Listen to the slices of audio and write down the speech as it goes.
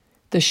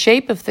The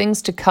shape of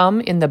things to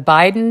come in the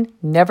Biden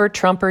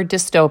never-Trumper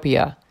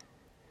dystopia.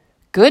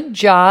 Good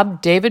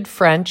job, David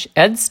French,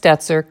 Ed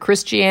Stetzer,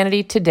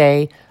 Christianity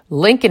Today,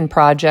 Lincoln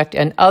Project,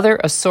 and other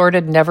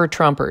assorted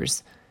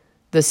never-Trumpers.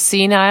 The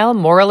senile,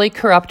 morally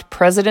corrupt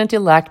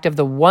president-elect of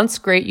the once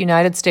great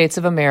United States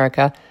of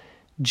America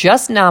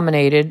just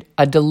nominated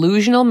a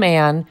delusional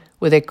man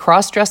with a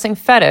cross-dressing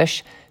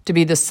fetish to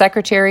be the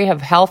Secretary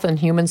of Health and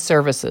Human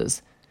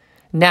Services.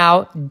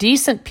 Now,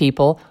 decent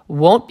people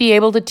won't be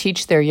able to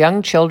teach their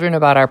young children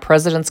about our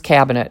president's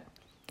cabinet.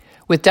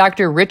 With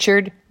Dr.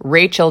 Richard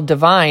Rachel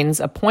Devine's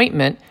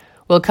appointment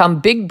will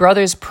come Big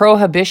Brother's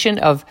prohibition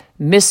of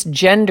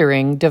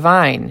misgendering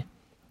Devine.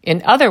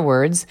 In other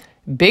words,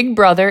 Big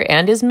Brother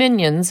and his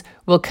minions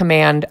will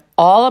command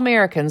all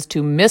Americans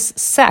to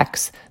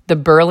missex the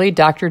burly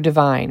Dr.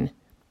 Devine.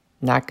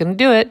 Not going to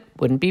do it.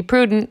 Wouldn't be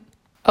prudent.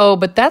 Oh,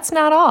 but that's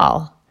not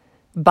all.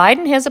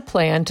 Biden has a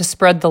plan to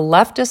spread the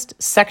leftist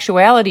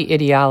sexuality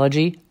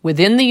ideology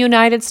within the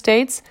United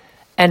States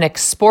and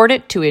export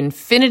it to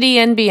infinity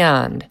and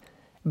beyond.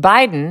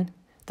 Biden,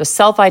 the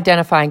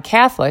self-identifying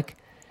Catholic,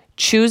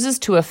 chooses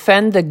to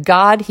offend the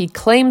God he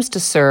claims to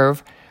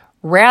serve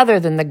rather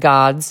than the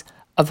gods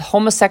of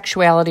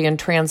homosexuality and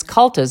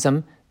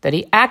transcultism that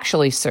he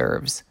actually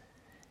serves.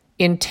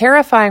 In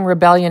terrifying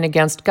rebellion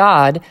against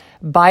God,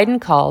 Biden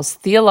calls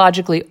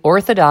theologically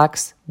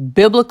orthodox,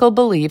 biblical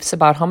beliefs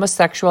about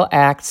homosexual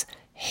acts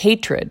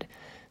hatred,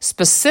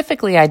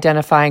 specifically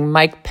identifying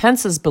Mike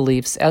Pence's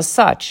beliefs as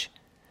such.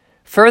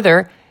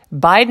 Further,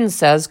 Biden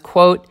says,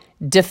 quote,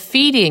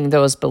 defeating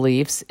those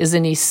beliefs is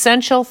an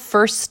essential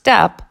first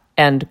step,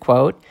 end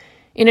quote,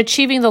 in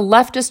achieving the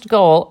leftist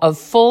goal of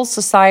full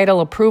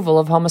societal approval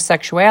of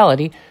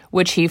homosexuality,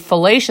 which he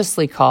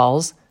fallaciously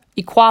calls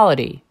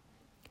equality.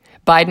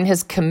 Biden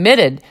has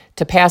committed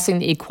to passing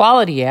the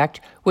Equality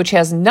Act, which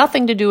has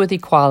nothing to do with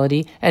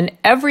equality and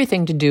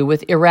everything to do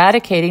with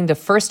eradicating the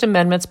First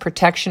Amendment's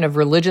protection of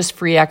religious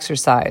free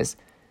exercise.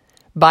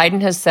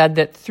 Biden has said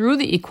that through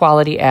the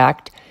Equality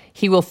Act,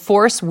 he will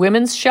force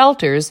women's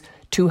shelters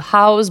to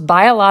house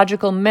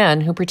biological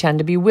men who pretend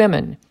to be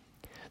women.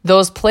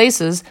 Those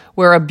places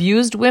where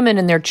abused women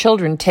and their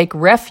children take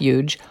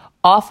refuge,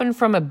 often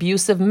from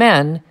abusive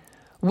men,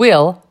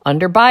 will,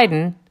 under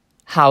Biden,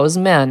 house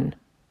men.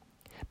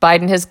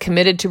 Biden has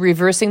committed to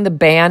reversing the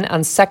ban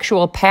on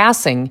sexual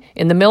passing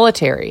in the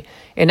military.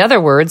 In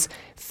other words,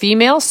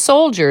 female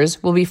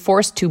soldiers will be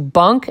forced to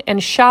bunk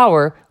and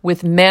shower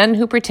with men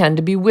who pretend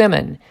to be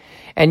women,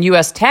 and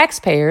U.S.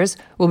 taxpayers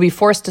will be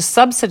forced to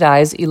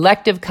subsidize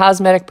elective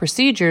cosmetic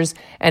procedures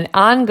and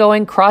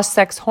ongoing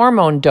cross-sex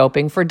hormone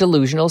doping for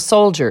delusional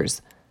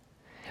soldiers.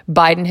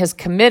 Biden has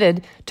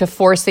committed to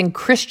forcing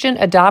Christian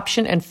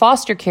adoption and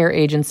foster care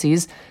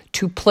agencies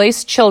to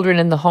place children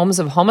in the homes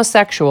of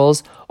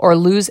homosexuals or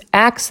lose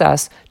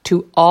access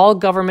to all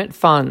government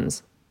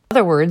funds. In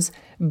other words,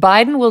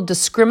 Biden will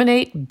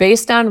discriminate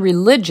based on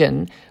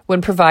religion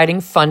when providing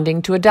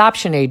funding to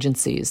adoption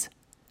agencies.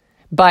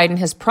 Biden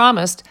has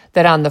promised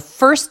that on the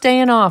first day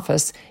in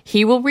office,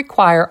 he will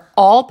require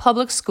all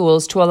public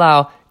schools to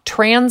allow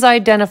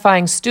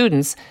trans-identifying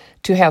students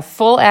to have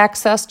full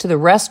access to the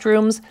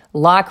restrooms,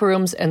 locker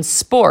rooms, and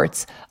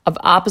sports of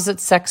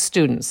opposite-sex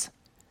students.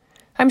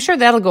 I'm sure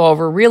that'll go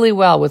over really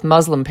well with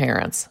Muslim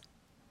parents.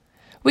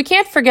 We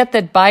can't forget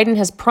that Biden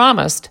has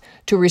promised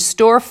to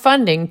restore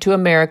funding to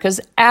America's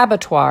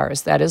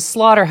abattoirs, that is,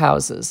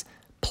 slaughterhouses,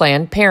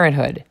 Planned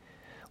Parenthood.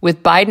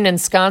 With Biden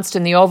ensconced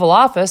in the Oval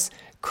Office,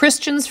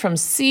 Christians from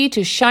sea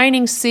to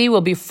shining sea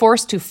will be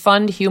forced to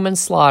fund human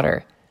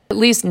slaughter. At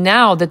least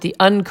now that the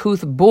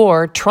uncouth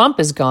boor Trump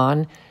is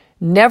gone,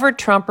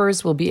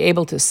 never-Trumpers will be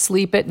able to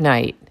sleep at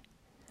night.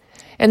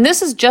 And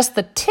this is just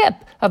the tip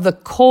of the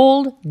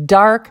cold,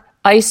 dark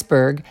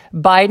iceberg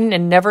Biden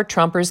and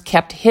never-Trumpers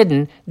kept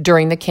hidden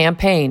during the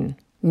campaign.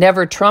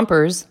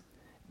 Never-Trumpers,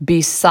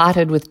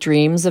 besotted with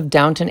dreams of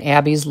Downton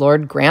Abbey's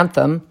Lord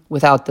Grantham,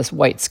 without this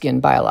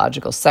white-skinned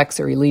biological sex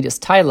or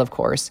elitist title, of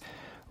course,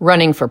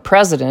 running for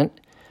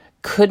president,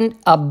 couldn't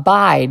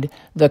abide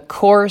the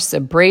coarse,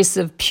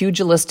 abrasive,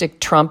 pugilistic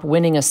Trump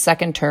winning a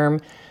second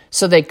term,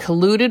 so they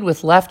colluded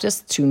with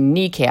leftists to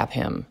kneecap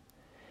him.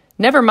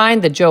 Never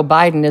mind that Joe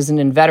Biden is an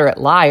inveterate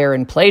liar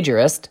and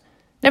plagiarist.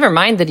 Never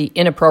mind that he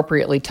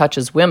inappropriately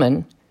touches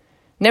women.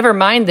 Never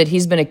mind that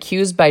he's been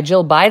accused by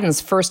Jill Biden's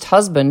first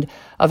husband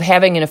of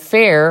having an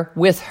affair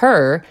with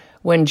her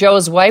when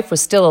Joe's wife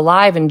was still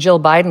alive and Jill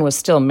Biden was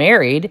still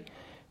married.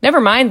 Never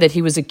mind that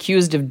he was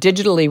accused of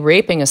digitally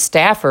raping a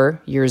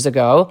staffer years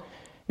ago.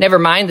 Never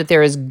mind that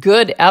there is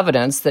good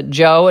evidence that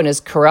Joe and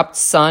his corrupt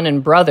son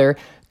and brother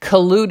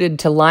colluded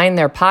to line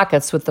their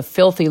pockets with the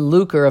filthy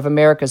lucre of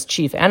America's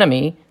chief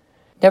enemy.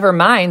 Never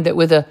mind that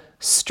with a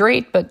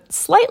straight but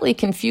slightly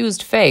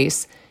confused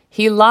face,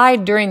 he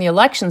lied during the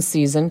election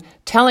season,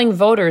 telling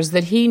voters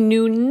that he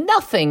knew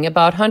nothing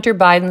about Hunter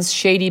Biden's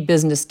shady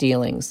business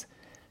dealings.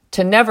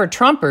 To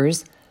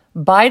never-Trumpers,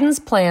 Biden's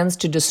plans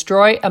to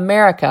destroy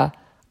America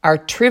are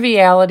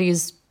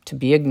trivialities to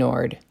be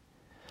ignored.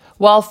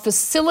 While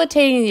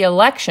facilitating the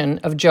election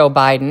of Joe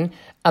Biden,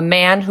 a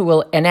man who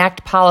will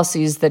enact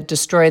policies that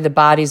destroy the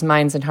bodies,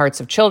 minds, and hearts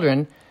of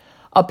children,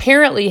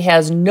 apparently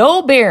has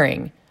no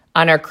bearing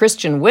on our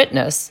Christian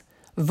witness,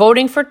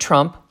 voting for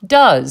Trump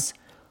does.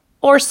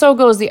 Or so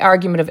goes the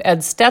argument of Ed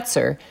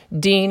Stetzer,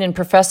 dean and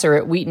professor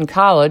at Wheaton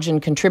College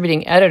and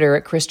contributing editor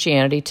at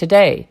Christianity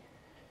Today.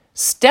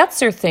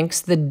 Stetzer thinks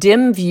the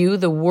dim view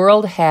the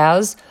world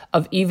has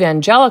of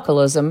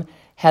evangelicalism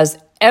has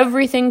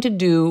everything to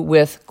do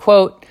with,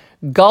 quote,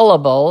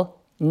 gullible,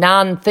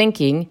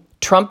 non-thinking,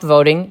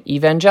 Trump-voting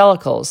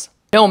evangelicals.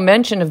 No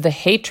mention of the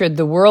hatred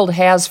the world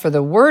has for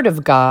the Word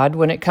of God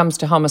when it comes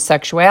to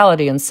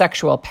homosexuality and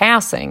sexual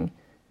passing.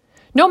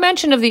 No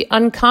mention of the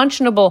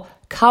unconscionable,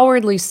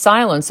 cowardly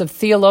silence of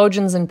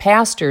theologians and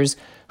pastors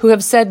who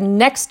have said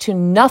next to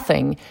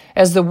nothing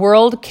as the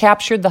world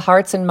captured the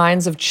hearts and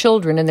minds of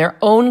children in their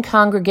own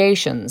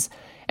congregations,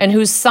 and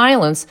whose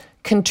silence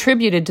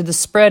contributed to the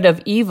spread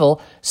of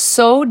evil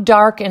so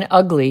dark and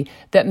ugly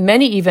that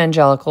many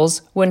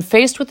evangelicals, when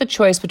faced with the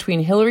choice between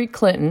Hillary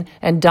Clinton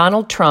and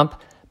Donald Trump,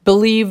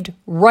 believed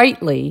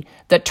rightly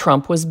that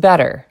Trump was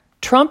better.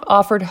 Trump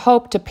offered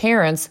hope to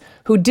parents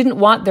who didn't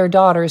want their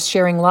daughters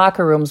sharing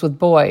locker rooms with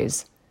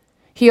boys.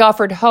 He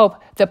offered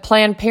hope that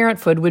Planned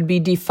Parenthood would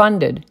be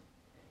defunded.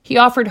 He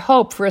offered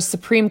hope for a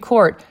Supreme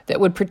Court that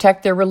would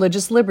protect their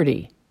religious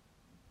liberty.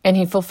 And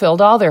he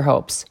fulfilled all their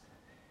hopes.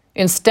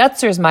 In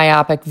Stetzer's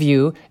myopic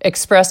view,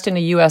 expressed in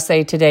a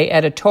USA Today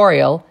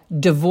editorial,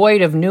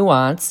 devoid of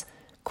nuance,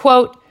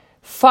 quote,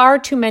 far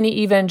too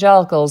many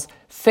evangelicals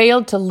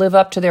failed to live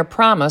up to their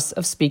promise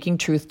of speaking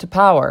truth to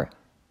power,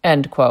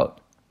 end quote.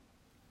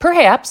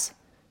 Perhaps,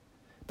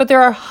 but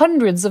there are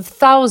hundreds of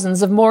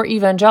thousands of more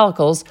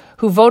evangelicals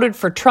who voted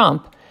for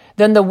Trump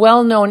than the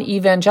well-known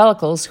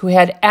evangelicals who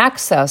had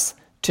access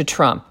to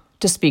Trump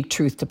to speak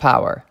truth to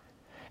power.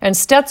 And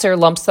Stetzer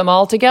lumps them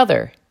all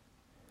together.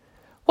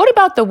 What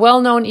about the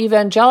well-known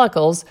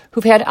evangelicals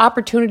who've had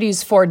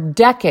opportunities for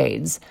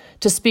decades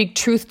to speak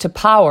truth to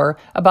power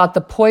about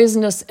the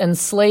poisonous,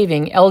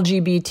 enslaving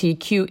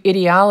LGBTQ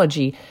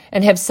ideology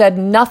and have said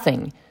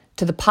nothing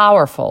to the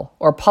powerful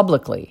or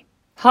publicly?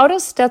 How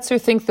does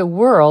Stetzer think the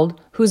world,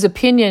 whose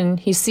opinion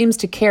he seems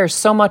to care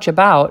so much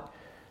about,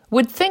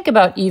 would think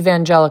about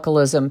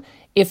evangelicalism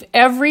if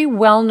every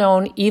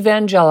well-known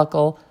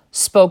evangelical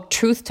spoke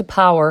truth to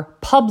power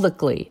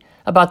publicly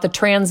about the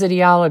trans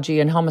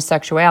ideology and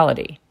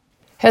homosexuality?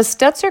 Has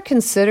Stetzer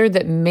considered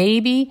that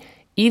maybe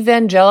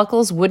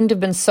evangelicals wouldn't have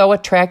been so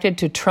attracted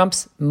to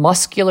Trump's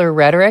muscular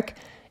rhetoric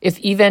if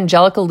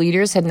evangelical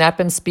leaders had not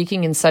been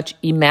speaking in such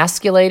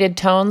emasculated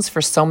tones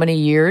for so many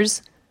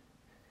years?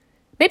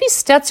 Maybe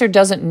Stetzer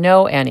doesn't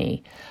know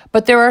any,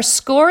 but there are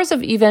scores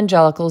of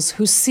evangelicals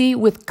who see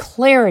with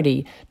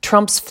clarity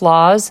Trump's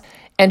flaws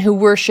and who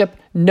worship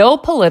no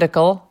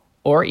political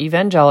or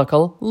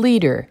evangelical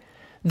leader.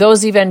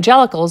 Those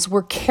evangelicals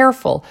were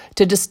careful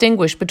to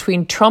distinguish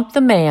between Trump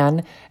the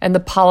man and the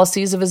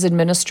policies of his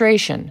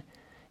administration.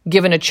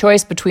 Given a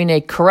choice between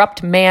a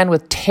corrupt man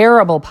with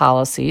terrible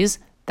policies,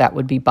 that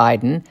would be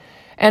Biden,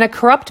 and a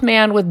corrupt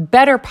man with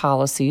better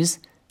policies,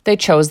 they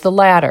chose the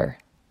latter.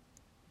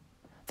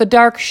 The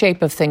dark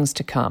shape of things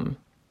to come.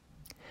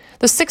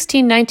 The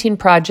 1619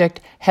 Project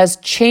has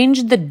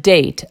changed the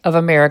date of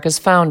America's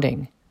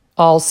founding.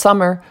 All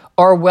summer,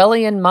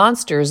 Orwellian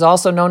monsters,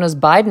 also known as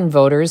Biden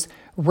voters,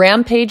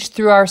 rampaged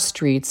through our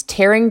streets,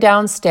 tearing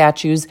down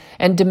statues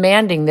and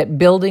demanding that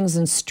buildings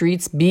and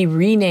streets be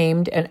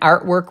renamed and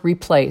artwork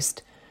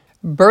replaced.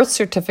 Birth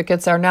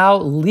certificates are now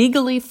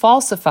legally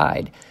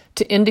falsified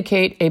to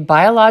indicate a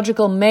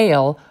biological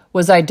male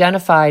was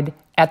identified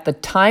at the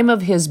time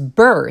of his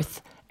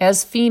birth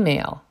as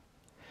female.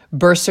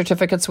 Birth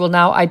certificates will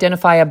now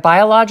identify a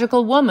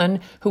biological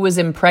woman who was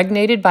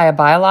impregnated by a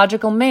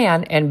biological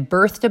man and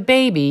birthed a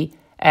baby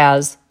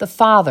as the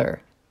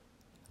father.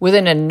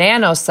 Within a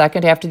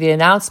nanosecond after the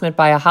announcement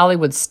by a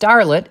Hollywood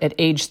starlet at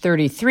age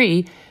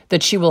 33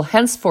 that she will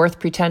henceforth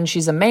pretend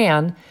she's a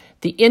man,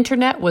 the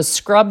internet was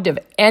scrubbed of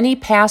any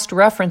past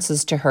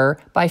references to her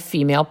by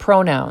female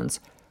pronouns.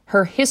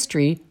 Her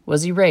history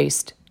was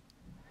erased.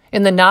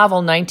 In the novel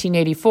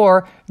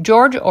 1984,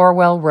 George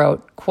Orwell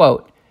wrote,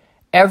 quote,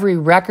 every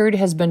record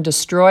has been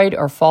destroyed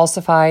or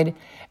falsified,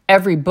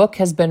 every book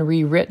has been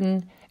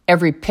rewritten,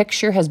 every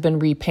picture has been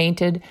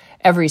repainted,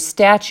 every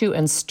statue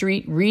and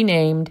street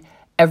renamed,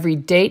 every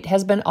date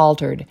has been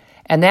altered,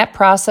 and that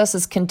process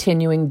is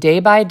continuing day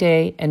by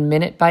day and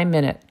minute by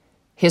minute.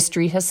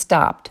 History has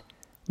stopped.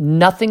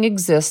 Nothing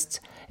exists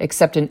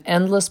except an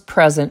endless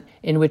present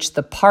in which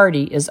the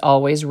party is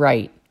always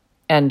right.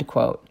 End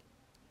quote.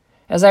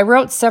 As I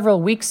wrote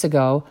several weeks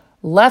ago,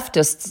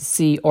 leftists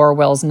see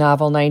Orwell's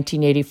novel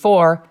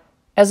 1984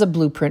 as a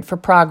blueprint for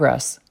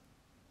progress.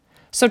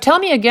 So tell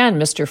me again,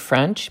 Mr.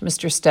 French,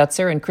 Mr.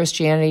 Stetzer, and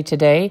Christianity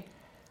Today,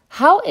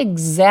 how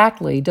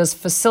exactly does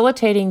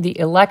facilitating the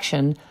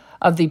election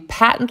of the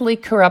patently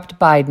corrupt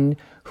Biden,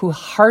 who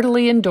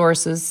heartily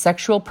endorses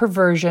sexual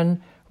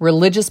perversion,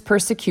 religious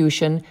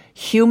persecution,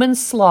 human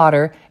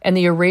slaughter, and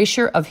the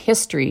erasure of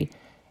history,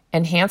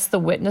 enhance the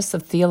witness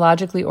of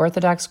theologically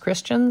orthodox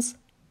Christians?